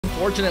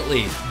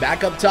unfortunately.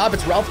 Back up top,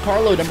 it's Ralph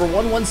Carlow, number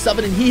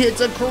 117, and he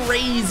hits a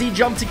crazy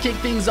jump to kick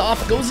things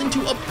off. Goes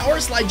into a power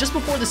slide just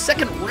before the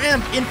second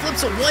ramp and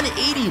flips a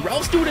 180.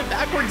 Ralph's doing it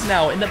backwards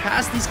now. In the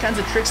past, these kinds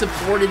of tricks have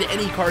thwarted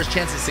any car's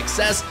chance of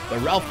success,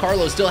 but Ralph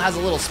Carlow still has a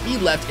little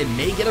speed left and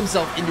may get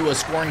himself into a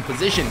scoring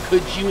position.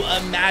 Could you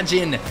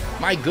imagine?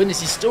 My goodness,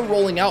 he's still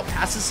rolling out,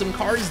 passes some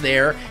cars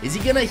there. Is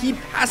he gonna? He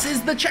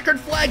passes the checkered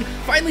flag,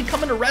 finally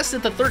coming to rest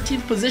at the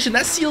 13th position.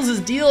 That seals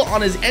his deal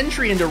on his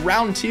entry into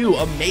round 2.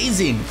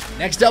 Amazing.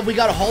 Next up, we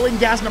got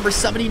Inngas, number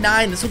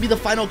 79. This will be the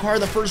final car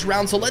of the first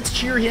round, so let's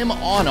cheer him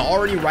on.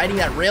 Already riding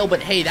that rail,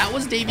 but hey, that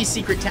was Davy's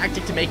secret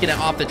tactic to making it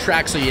off the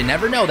track, so you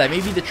never know. That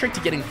may be the trick to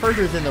getting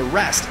further than the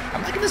rest.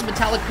 I'm liking this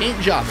metallic paint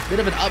job. A bit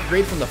of an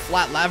upgrade from the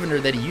flat lavender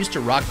that he used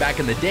to rock back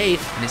in the day,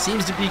 and it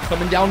seems to be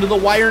coming down to the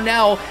wire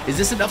now. Is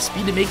this enough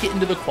speed to make it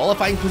into the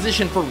qualifying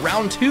position for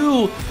round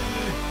 2?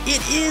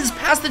 It is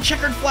past the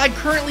checkered flag,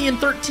 currently in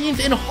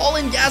 13th, and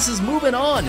Inngas is moving on.